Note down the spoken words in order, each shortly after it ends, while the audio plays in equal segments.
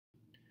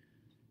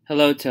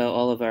Hello to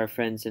all of our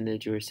friends in the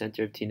Jewish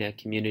Center of Teaneck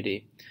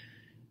community.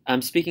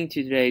 I'm speaking to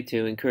you today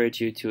to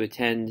encourage you to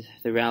attend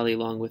the rally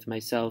along with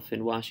myself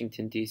in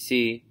Washington,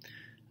 D.C.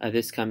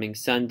 This coming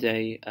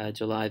Sunday,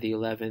 July the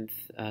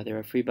 11th. There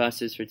are free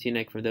buses for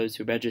Teaneck for those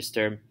who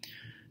register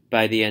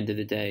by the end of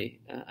the day.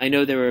 I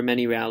know there were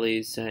many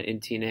rallies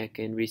in Teaneck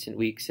in recent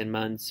weeks and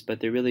months,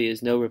 but there really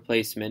is no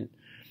replacement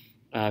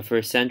for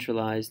a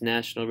centralized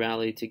national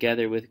rally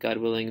together with, God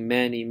willing,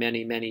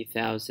 many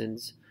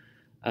thousands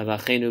of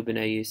Achenu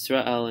B'nai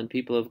Yisrael and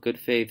people of good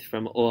faith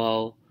from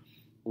all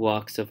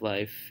walks of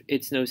life.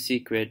 It's no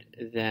secret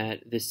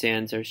that the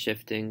sands are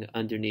shifting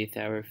underneath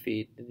our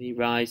feet. The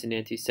rise in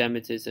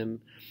anti-Semitism,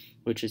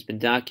 which has been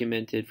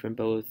documented from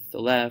both the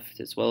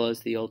left as well as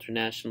the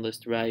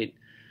ultranationalist right,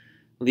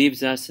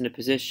 leaves us in a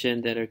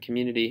position that our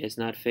community has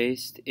not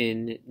faced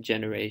in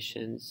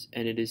generations,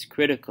 and it is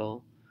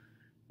critical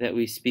that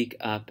we speak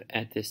up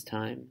at this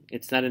time.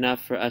 It's not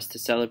enough for us to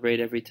celebrate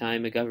every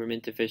time a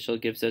government official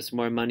gives us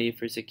more money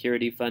for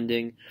security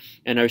funding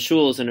and our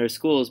shuls and our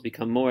schools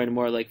become more and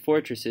more like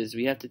fortresses.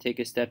 We have to take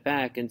a step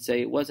back and say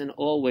it wasn't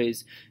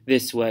always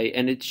this way,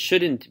 and it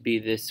shouldn't be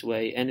this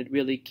way, and it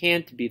really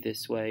can't be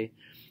this way.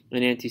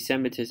 And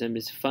anti-Semitism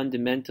is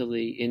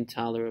fundamentally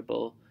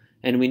intolerable,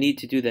 and we need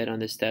to do that on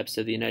the steps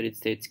of the United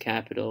States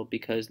Capitol,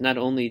 because not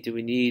only do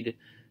we need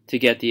to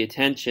get the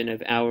attention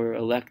of our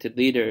elected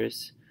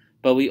leaders,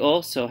 but we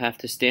also have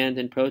to stand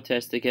and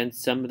protest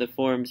against some of the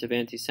forms of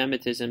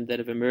anti-Semitism that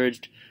have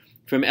emerged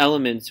from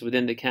elements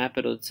within the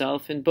Capitol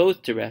itself in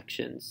both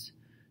directions,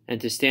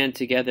 and to stand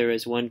together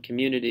as one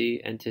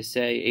community and to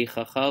say,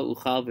 Eichacha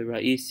uchal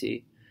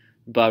v'ra'isi,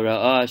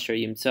 bara'ah asher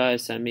yimtza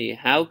es ami.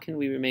 How can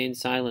we remain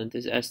silent,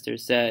 as Esther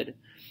said,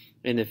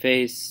 in the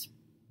face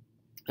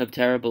of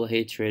terrible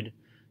hatred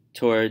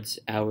towards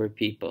our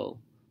people?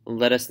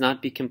 Let us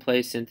not be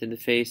complacent in the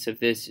face of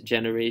this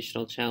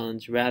generational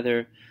challenge.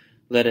 Rather,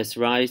 let us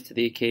rise to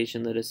the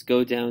occasion. Let us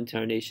go down to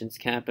our nation's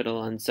capital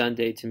on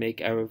Sunday to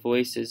make our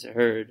voices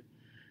heard.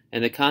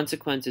 And the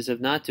consequences of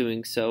not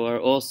doing so are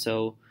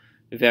also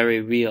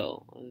very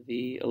real.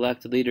 The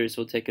elected leaders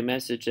will take a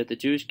message that the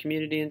Jewish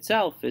community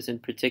itself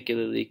isn't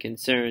particularly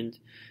concerned,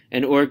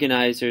 and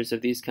organizers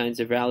of these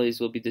kinds of rallies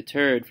will be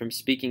deterred from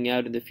speaking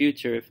out in the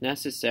future if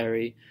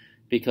necessary,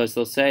 because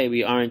they'll say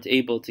we aren't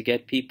able to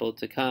get people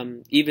to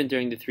come, even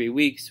during the 3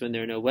 weeks when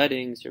there are no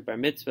weddings or bar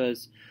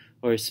mitzvahs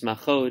or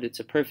smachot. It's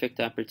a perfect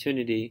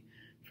opportunity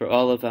for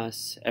all of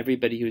us,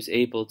 everybody who's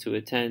able to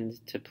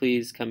attend, to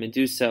please come and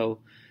do so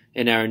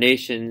in our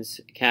nation's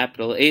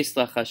capital. Eis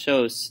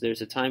lachashos, there's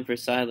a time for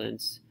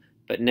silence,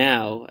 but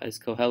now, as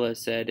Kohela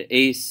said,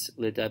 eis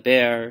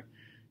lidaber,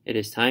 it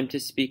is time to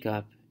speak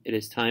up. It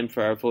is time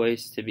for our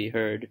voice to be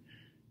heard.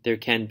 There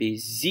can be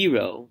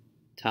zero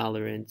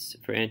tolerance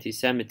for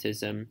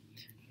anti-Semitism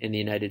in the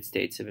United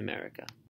States of America.